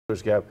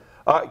Gab.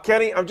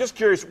 Kenny, I'm just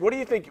curious. What do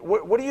you think?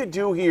 What do you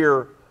do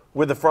here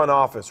with the front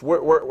office?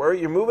 Where are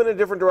you moving in a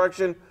different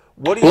direction?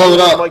 What do you do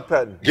with Mike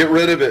Pettin? Get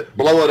rid of it.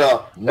 Blow it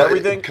up.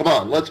 Everything? Come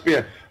on.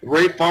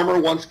 Ray Farmer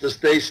wants to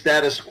stay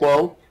status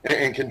quo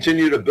and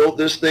continue to build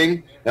this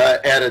thing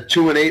at a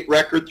 2-8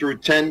 record through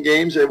 10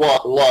 games. They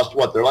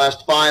lost, their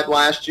last 5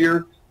 last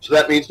year? So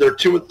that means they're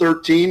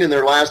 2-13 in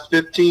their last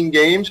 15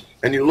 games.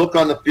 And you look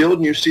on the field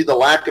and you see the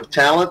lack of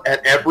talent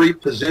at every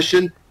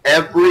position.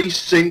 Every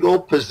single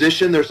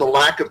position, there's a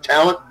lack of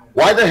talent.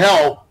 Why the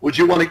hell would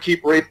you want to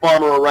keep Ray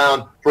Farmer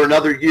around for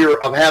another year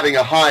of having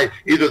a high,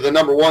 either the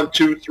number 1,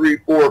 2, 3,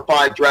 4, or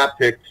 5 draft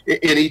pick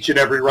in each and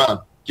every round?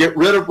 Get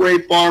rid of Ray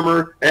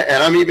Farmer,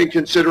 and I'm even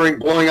considering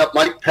blowing up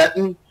Mike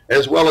Pettin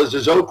as well as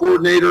his O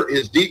coordinator,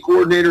 his D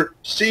coordinator.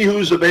 See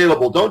who's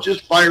available. Don't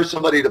just fire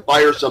somebody to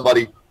fire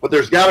somebody, but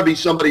there's got to be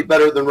somebody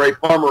better than Ray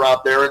Farmer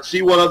out there, and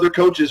see what other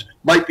coaches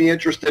might be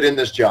interested in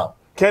this job.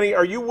 Kenny,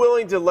 are you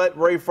willing to let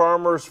Ray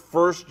Farmer's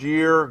first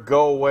year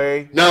go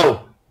away?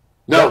 No,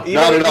 not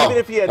at all. Even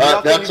if he had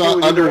nothing that's to do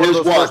with under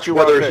his watch.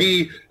 Whether picks.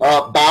 He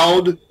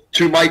bowed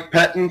to Mike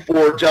Pettin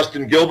for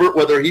Justin Gilbert,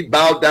 whether he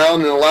bowed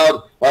down and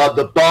allowed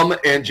the bum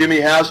and Jimmy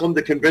Haslam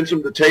to convince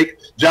him to take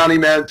Johnny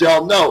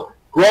Manziel. No,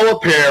 grow a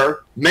pair,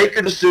 make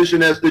a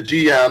decision as the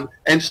GM,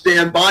 and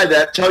stand by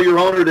that. Tell your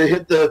owner to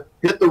hit the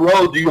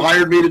road. You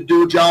hired me to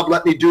do a job.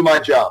 Let me do my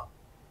job.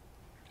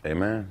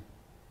 Amen.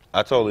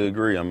 I totally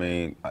agree. I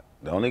mean,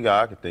 the only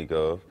guy I can think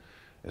of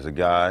is a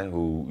guy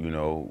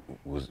who,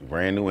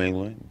 ran New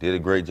England, did a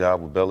great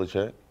job with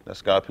Belichick. That's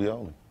Scott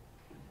Pioli.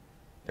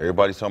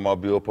 Everybody's talking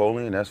about Bill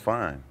Polian, and that's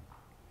fine.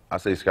 I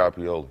say Scott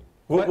Pioli.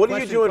 What are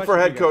you doing for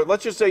head coach?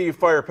 Let's just say you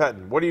fire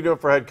Pettin. What are you doing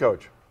for head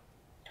coach?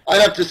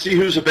 I'd have to see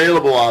who's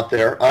available out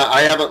there.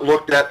 I haven't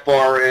looked that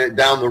far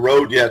down the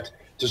road yet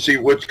to see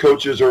which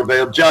coaches are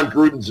available. John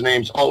Gruden's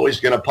name's always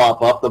going to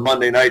pop up, the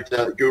Monday night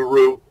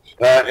guru,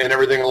 and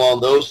everything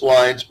along those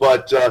lines.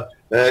 But,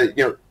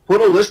 put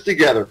a list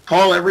together.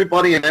 Call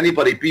everybody and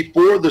anybody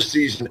before the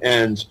season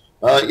ends.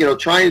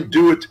 Try and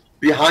do it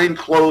behind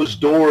closed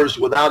doors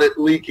without it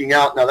leaking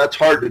out. Now, that's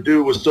hard to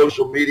do with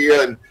social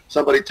media and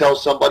somebody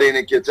tells somebody and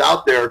it gets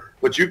out there,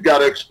 but you've got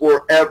to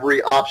explore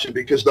every option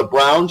because the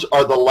Browns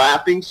are the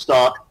laughing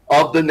stock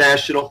of the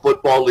National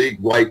Football League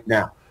right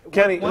now.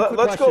 Kenny,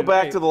 let's go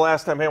back to the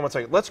last time. Hang on one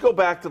second. Let's go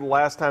back to the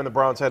last time the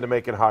Browns had to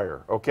make it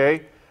higher,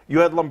 okay? You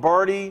had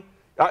Lombardi,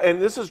 and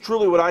this is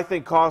truly what I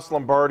think cost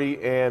Lombardi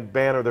and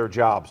Banner their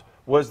jobs,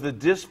 was the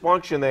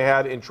dysfunction they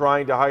had in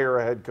trying to hire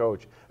a head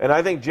coach. And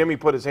I think Jimmy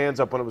put his hands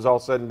up when it was all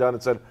said and done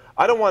and said,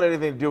 I don't want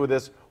anything to do with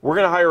this. We're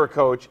going to hire a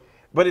coach.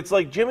 But it's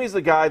like Jimmy's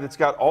the guy that's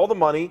got all the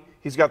money.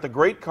 He's got the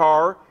great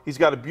car. He's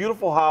got a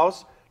beautiful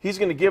house. He's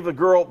going to give the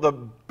girl the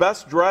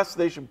best dress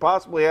they should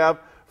possibly have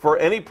for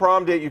any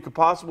prom date you could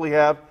possibly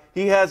have.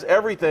 He has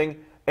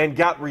everything and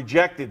got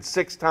rejected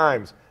 6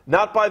 times.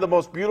 Not by the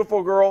most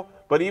beautiful girl,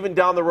 but even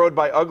down the road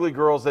by ugly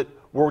girls that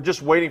were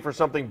just waiting for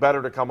something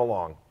better to come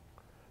along.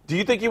 Do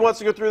you think he wants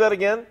to go through that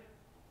again?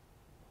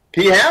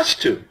 He has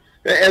to.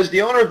 As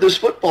the owner of this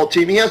football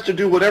team, he has to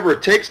do whatever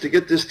it takes to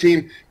get this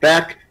team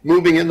back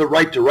moving in the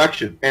right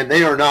direction. And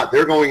they are not.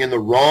 They're going in the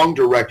wrong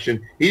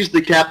direction. He's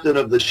the captain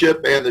of the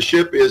ship, and the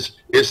ship is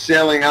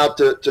sailing out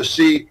to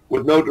sea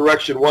with no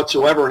direction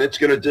whatsoever, and it's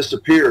going to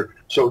disappear.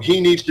 So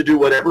he needs to do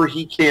whatever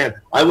he can.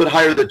 I would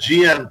hire the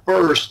GM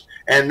first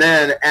and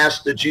then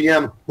ask the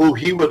GM who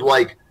he would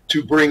like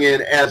to bring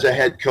in as a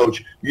head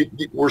coach.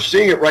 We're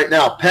seeing it right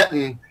now.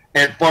 Pettin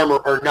and Farmer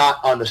are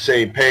not on the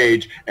same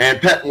page. And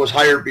Pettin was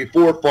hired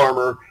before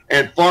Farmer.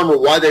 And Farmer,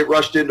 why they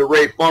rushed into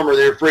Ray Farmer,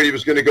 they were afraid he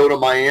was going to go to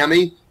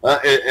Miami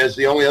as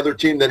the only other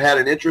team that had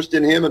an interest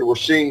in him. And we're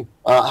seeing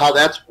how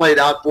that's played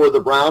out for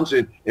the Browns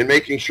in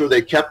making sure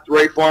they kept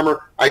Ray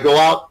Farmer.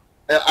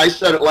 I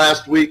said it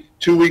last week,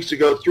 2 weeks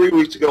ago, 3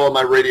 weeks ago on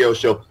my radio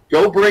show.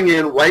 Go bring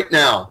in right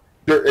now,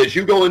 as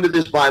you go into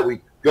this bye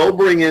week, go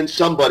bring in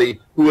somebody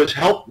who has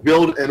helped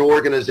build an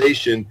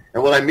organization.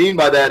 And what I mean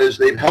by that is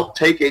they've helped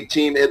take a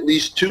team at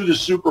least to the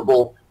Super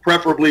Bowl,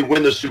 preferably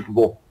win the Super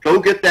Bowl. Go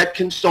get that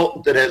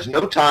consultant that has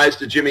no ties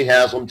to Jimmy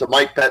Haslam, to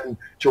Mike Pettin,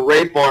 to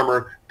Ray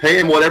Farmer. Pay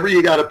him whatever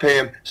you got to pay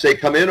him. Say,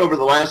 come in over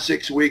the last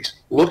 6 weeks,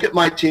 look at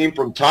my team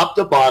from top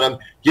to bottom,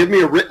 give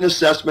me a written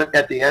assessment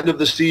at the end of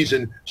the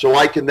season so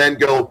I can then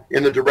go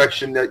in the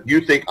direction that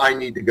you think I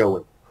need to go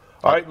in.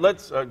 All right,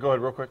 let's go ahead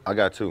real quick. I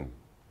got 2.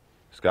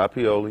 Scott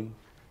Pioli,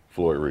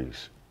 Floyd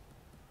Reese.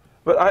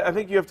 But I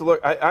think you have to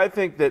look. I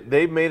think that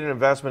they've made an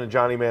investment in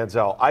Johnny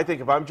Manziel. I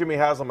think if I'm Jimmy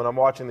Haslam and I'm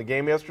watching the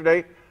game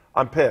yesterday,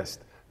 I'm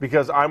pissed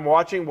because I'm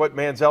watching what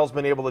Manziel's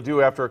been able to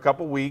do after a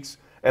couple weeks,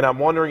 and I'm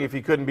wondering if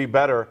he couldn't be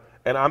better.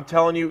 And I'm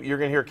telling you, you're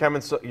going to hear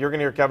Kevin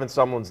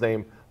Sumlin's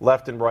name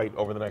left and right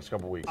over the next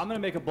couple weeks. I'm going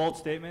to make a bold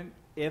statement.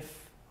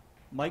 If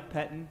Mike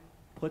Pettin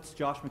puts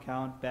Josh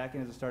McCown back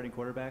in as a starting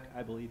quarterback,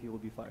 I believe he will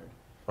be fired.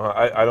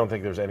 I don't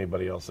think there's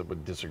anybody else that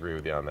would disagree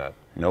with you on that.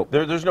 Nope.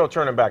 There's no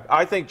turning back.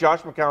 I think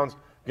Josh McCown's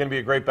going to be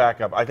a great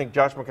backup. I think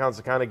Josh McCown's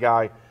the kind of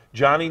guy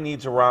Johnny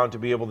needs around to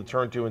be able to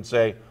turn to and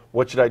say,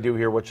 what should I do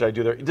here, what should I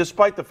do there.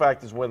 Despite the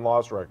fact his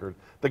win-loss record,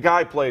 the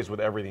guy plays with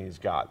everything he's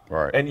got.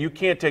 Right. And you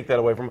can't take that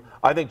away from him.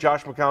 I think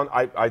Josh McCown,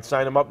 I'd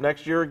sign him up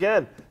next year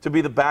again to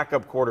be the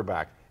backup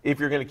quarterback if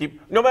you're going to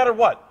keep, no matter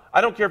what.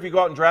 I don't care if you go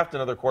out and draft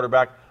another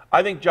quarterback.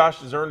 I think Josh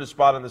has earned a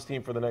spot on this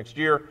team for the next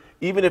year,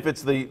 even if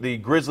it's the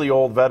grizzly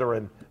old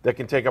veteran that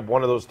can take up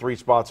one of those 3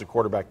 spots at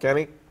quarterback.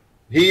 Kenny?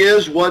 He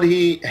is what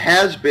he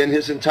has been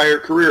his entire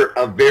career,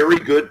 a very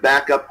good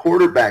backup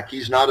quarterback.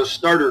 He's not a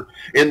starter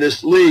in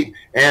this league,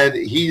 and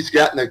he's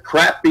gotten the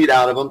crap beat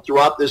out of him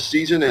throughout this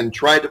season and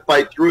tried to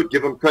fight through it.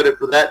 Give him credit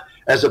for that.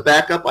 As a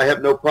backup, I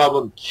have no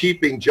problem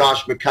keeping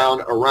Josh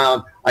McCown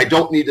around. I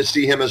don't need to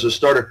see him as a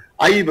starter.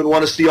 I even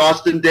want to see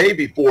Austin Day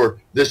before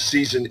this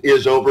season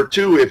is over,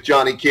 too, if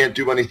Johnny can't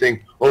do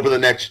anything over the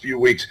next few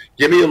weeks.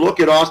 Give me a look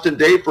at Austin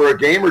Day for a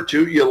game or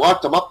two. You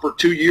locked him up for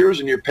 2 years,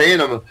 and you're paying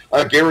him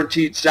a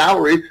guaranteed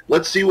salary.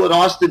 Let's see what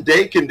Austin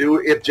Day can do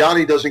if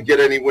Johnny doesn't get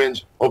any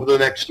wins over the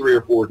next 3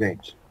 or 4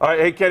 games. All right,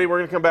 hey, Kenny, we're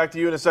going to come back to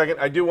you in a second.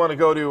 I do want to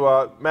go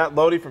to Matt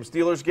Lodi from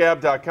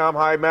SteelersGab.com.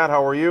 Hi, Matt.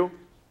 How are you?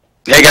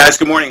 Hey guys,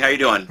 good morning. How you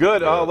doing?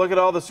 Good. Oh, look at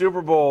all the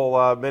Super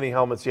Bowl mini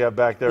helmets you have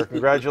back there.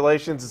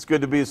 Congratulations. It's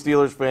good to be a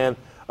Steelers fan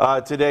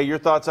today. Your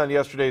thoughts on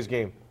yesterday's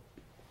game?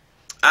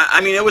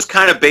 I mean, it was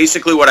kind of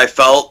basically what I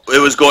felt it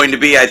was going to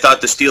be. I thought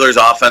the Steelers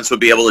offense would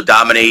be able to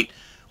dominate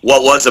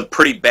what was a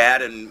pretty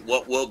bad and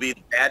what will be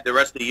bad the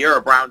rest of the year,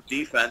 a Browns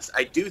defense.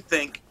 I do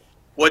think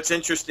what's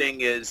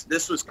interesting is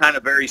this was kind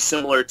of very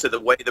similar to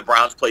the way the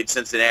Browns played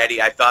Cincinnati.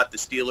 I thought the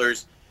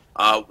Steelers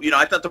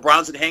I thought the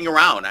Browns would hang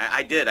around.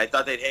 I did. I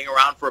thought they'd hang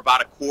around for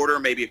about a quarter,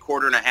 maybe a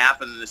quarter and a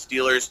half, and then the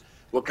Steelers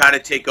will kind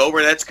of take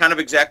over. That's kind of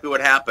exactly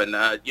what happened.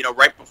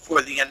 Right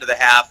before the end of the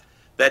half,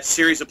 that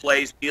series of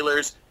plays,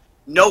 Steelers,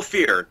 no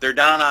fear. They're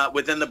down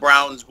within the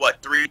Browns,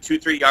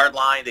 2-3 yard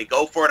line. They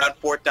go for it on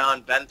 4th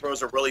down. Ben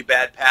throws a really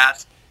bad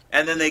pass,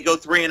 and then they go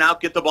 3 and out,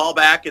 get the ball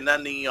back, and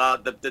then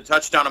the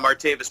touchdown of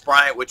Martavis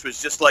Bryant, which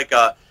was just like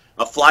a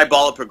fly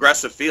ball at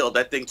Progressive Field.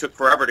 That thing took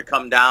forever to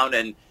come down,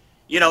 and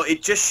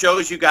it just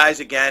shows you guys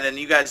again, and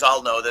you guys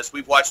all know this.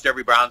 We've watched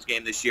every Browns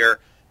game this year.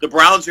 The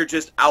Browns are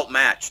just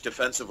outmatched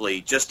defensively,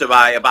 just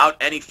by about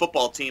any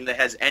football team that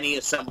has any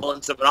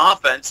semblance of an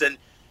offense. And,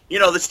 the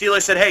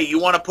Steelers said, hey, you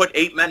want to put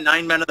 8 men,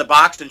 9 men in the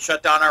box and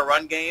shut down our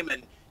run game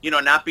and,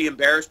 not be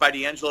embarrassed by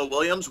D'Angelo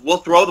Williams? We'll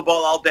throw the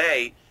ball all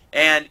day.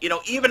 And,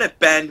 even if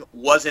Ben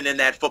wasn't in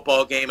that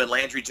football game and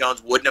Landry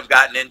Jones wouldn't have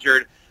gotten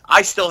injured,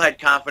 I still had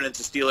confidence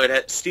the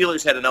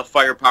Steelers had enough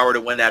firepower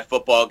to win that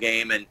football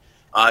game. And,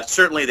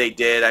 certainly they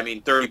did. I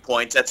mean, 30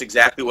 points, that's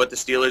exactly what the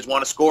Steelers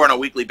want to score on a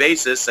weekly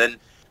basis. And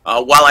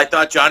while I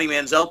thought Johnny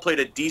Manziel played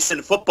a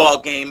decent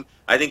football game,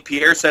 I think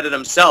Pierre said it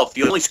himself.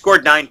 You only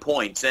scored 9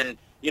 points. And,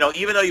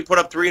 even though you put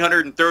up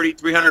 330,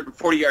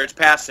 340 yards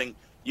passing,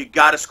 you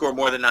got to score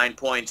more than 9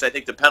 points. I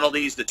think the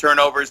penalties, the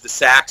turnovers, the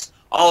sacks,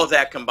 all of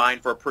that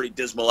combined for a pretty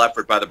dismal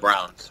effort by the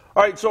Browns.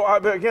 All right, so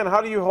again, how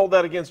do you hold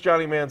that against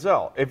Johnny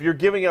Manziel? If you're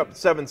giving up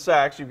 7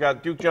 sacks, you've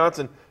got Duke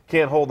Johnson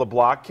can't hold the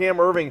block.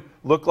 Cam Irving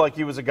looked like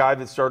he was a guy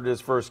that started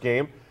his first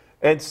game.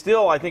 And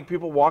still, I think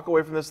people walk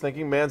away from this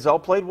thinking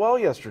Manziel played well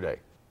yesterday.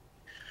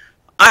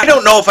 I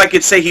don't know if I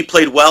could say he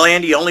played well,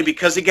 Andy, only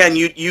because, again,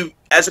 you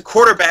as a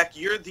quarterback,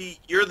 you're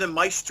the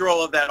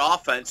maestro of that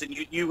offense, and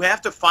you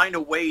have to find a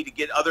way to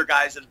get other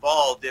guys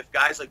involved. If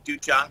guys like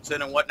Duke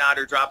Johnson and whatnot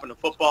are dropping the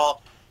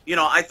football,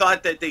 I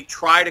thought that they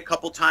tried a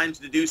couple times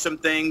to do some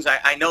things.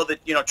 I know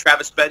that,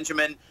 Travis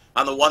Benjamin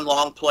on the one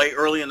long play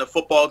early in the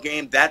football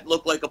game, that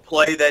looked like a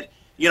play that,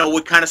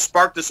 would kind of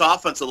spark this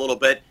offense a little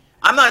bit.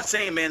 I'm not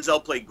saying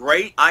Manziel played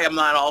great. I am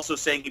not also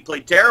saying he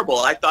played terrible.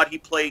 I thought he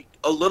played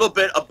a little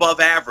bit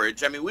above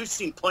average. I mean, we've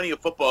seen plenty of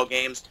football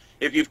games,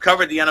 if you've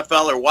covered the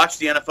NFL or watched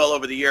the NFL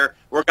over the year,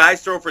 where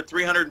guys throw for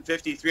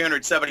 350,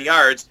 370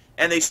 yards,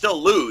 and they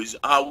still lose.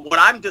 What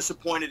I'm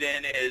disappointed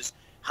in is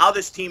how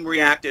this team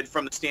reacted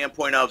from the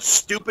standpoint of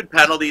stupid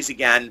penalties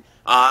again.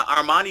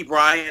 Armani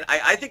Bryant,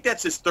 I think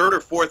that's his 3rd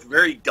or 4th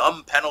very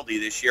dumb penalty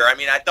this year. I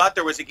mean, I thought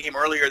there was a game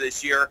earlier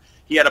this year.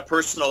 He had a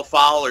personal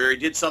foul or he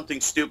did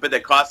something stupid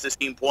that cost his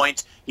team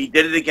points. He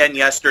did it again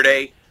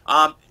yesterday.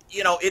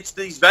 It's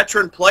these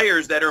veteran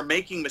players that are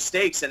making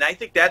mistakes, and I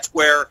think that's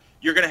where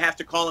you're going to have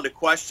to call into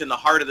question the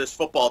heart of this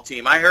football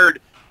team. I heard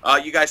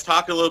you guys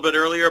talk a little bit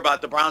earlier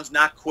about the Browns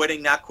not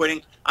quitting.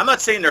 I'm not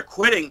saying they're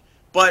quitting,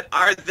 but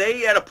are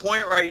they at a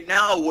point right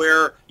now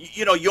where,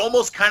 you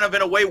almost kind of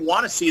in a way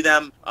want to see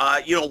them,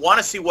 want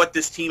to see what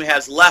this team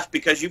has left,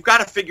 because you've got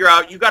to figure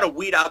out, you've got to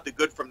weed out the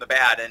good from the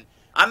bad. And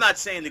I'm not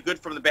saying the good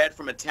from the bad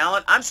from a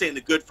talent. I'm saying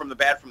the good from the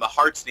bad from the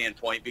heart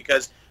standpoint,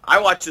 because I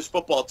watch this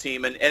football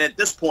team, and at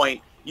this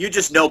point, you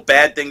just know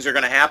bad things are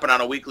going to happen on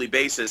a weekly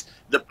basis.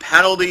 The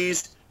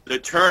penalties, the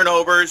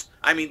turnovers,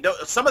 I mean,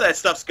 some of that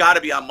stuff's got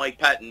to be on Mike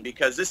Pettin,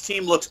 because this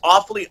team looks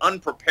awfully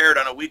unprepared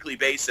on a weekly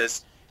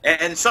basis.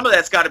 And some of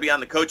that's got to be on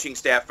the coaching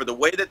staff for the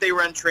way that they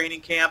run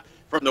training camp,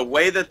 from the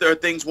way that their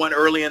things went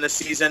early in the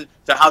season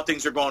to how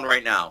things are going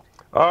right now.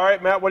 All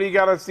right, Matt, what do you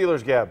got on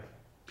Steelers, Gab?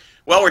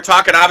 Well, we're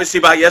talking obviously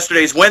about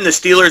yesterday's win. The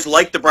Steelers,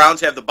 like the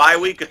Browns, have the bye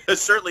week.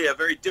 Certainly a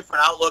very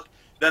different outlook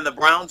than the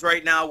Browns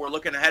right now. We're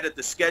looking ahead at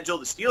the schedule.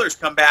 The Steelers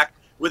come back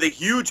with a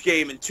huge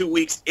game in 2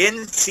 weeks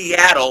in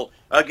Seattle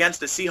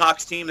against a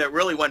Seahawks team that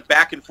really went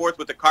back and forth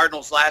with the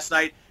Cardinals last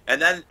night.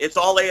 And then it's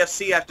all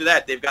AFC after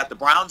that. They've got the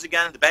Browns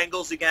again, the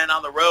Bengals again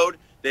on the road.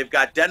 They've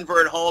got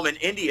Denver at home and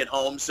Indy at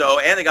home.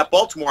 And they got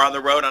Baltimore on the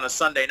road on a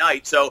Sunday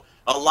night. So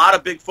a lot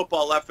of big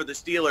football left for the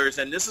Steelers.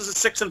 And this is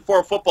a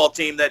 6-4 football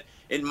team that,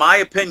 in my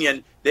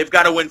opinion, they've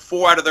got to win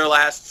 4 out of their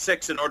last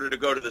 6 in order to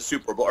go to the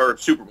Super Bowl,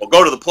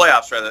 go to the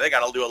playoffs, rather. They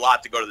got to do a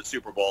lot to go to the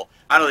Super Bowl.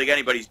 I don't think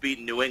anybody's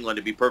beaten New England,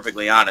 to be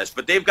perfectly honest.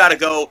 But they've got to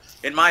go,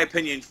 in my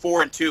opinion,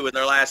 4-2 in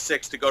their last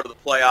 6 to go to the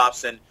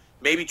playoffs and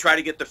maybe try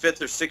to get the 5th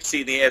or 6th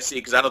seed in the AFC,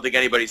 because I don't think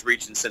anybody's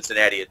reaching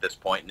Cincinnati at this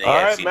point in the AFC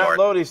All right, Matt North.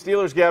 Lodi,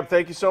 Steelers Gab,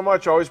 thank you so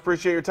much. Always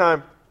appreciate your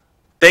time.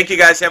 Thank you,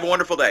 guys. Have a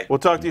wonderful day. We'll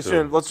talk to you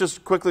soon. Let's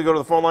just quickly go to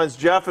the phone lines.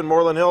 Jeff in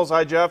Moreland Hills.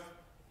 Hi, Jeff.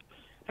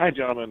 Hi,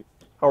 gentlemen.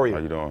 How are you? How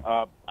you doing?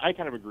 I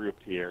kind of agree with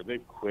Pierre.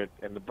 They've quit,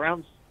 and the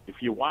Browns, if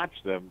you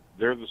watch them,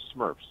 they're the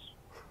Smurfs.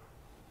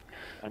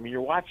 I mean,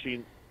 you're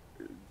watching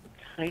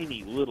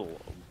tiny little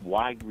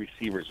wide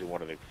receivers who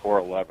want to make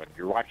 4'11".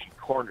 You're watching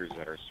corners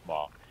that are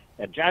small.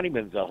 And Johnny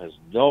Manziel has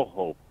no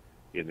hope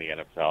in the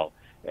NFL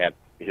at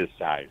his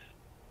size.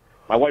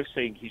 My wife's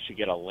saying he should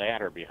get a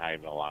ladder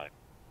behind the line.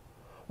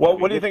 Well,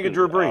 what do you think of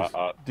Drew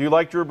Brees? Do you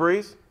like Drew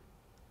Brees?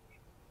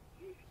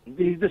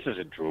 This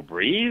isn't Drew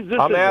Brees.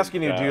 I'm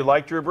asking you, do you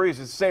like Drew Brees? It's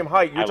the same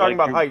height. You're talking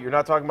about height. You're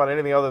not talking about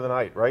anything other than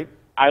height, right?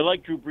 I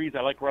like Drew Brees.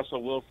 I like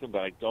Russell Wilson,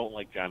 but I don't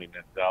like Johnny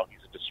Manziel. He's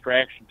a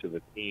distraction to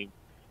the team.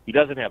 He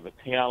doesn't have the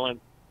talent.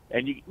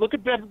 And you look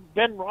at Ben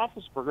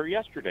Roethlisberger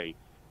yesterday.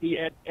 He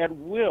at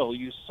will,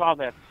 you saw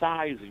that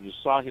size, and you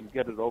saw him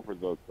get it over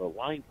the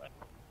lineman.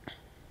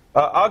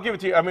 I'll give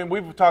it to you. I mean,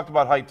 we've talked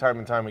about height time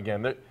and time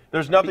again.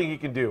 There's nothing he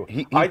can do.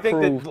 I think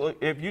that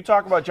if you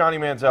talk about Johnny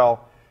Manziel,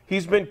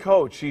 he's been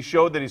coached. He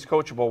showed that he's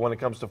coachable when it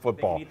comes to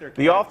football.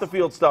 The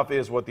off-the-field stuff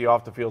is what the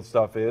off-the-field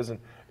stuff is, and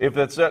if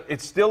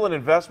it's still an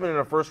investment in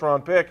a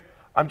first-round pick,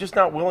 I'm just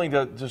not willing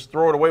to just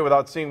throw it away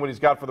without seeing what he's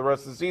got for the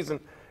rest of the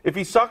season. If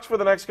he sucks for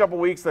the next couple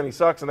weeks, then he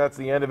sucks, and that's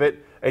the end of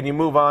it, and you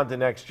move on to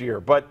next year.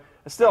 But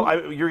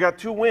still, you got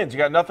 2 wins. You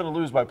got nothing to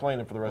lose by playing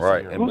him for the rest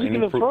of the year. Who's he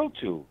going to throw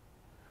to?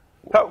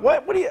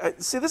 What do you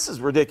see? This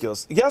is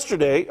ridiculous.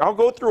 Yesterday, I'll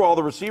go through all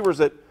the receivers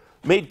that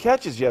made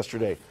catches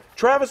yesterday.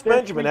 Travis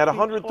Benjamin had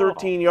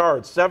 113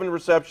 yards, 7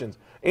 receptions.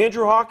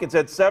 Andrew Hawkins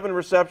had 7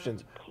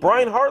 receptions.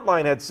 Brian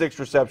Hartline had 6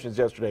 receptions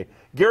yesterday.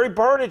 Gary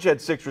Barnidge had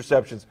 6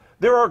 receptions.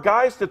 There are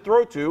guys to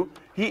throw to.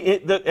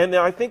 And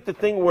I think the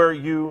thing where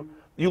you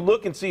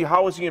look and see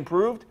how has he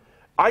improved.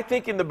 I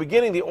think in the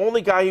beginning, the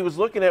only guy he was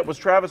looking at was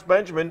Travis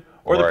Benjamin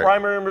or the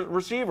primary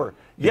receiver.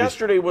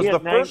 Yesterday was the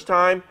first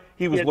time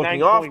he was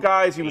looking off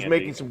guys. He was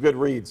making some good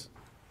reads.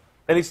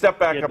 And he stepped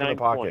back up in the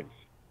pocket.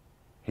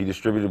 He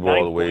distributed the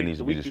ball the way it needs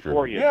to be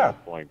distributed. Yeah.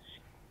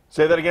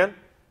 Say that again?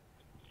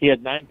 He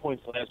had 9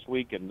 points last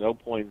week and no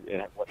points.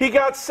 He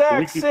got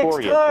sacked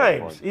 6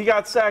 times. He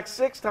got sacked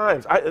 6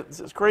 times.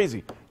 It's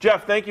crazy.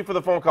 Jeff, thank you for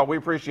the phone call. We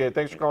appreciate it.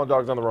 Thanks for calling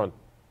Dogs on the Run.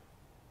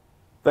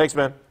 Thanks,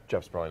 man.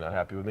 Jeff's probably not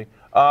happy with me.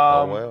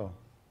 Oh, well.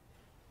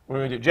 What are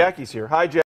we going to do? Jackie's here. Hi, Jackie.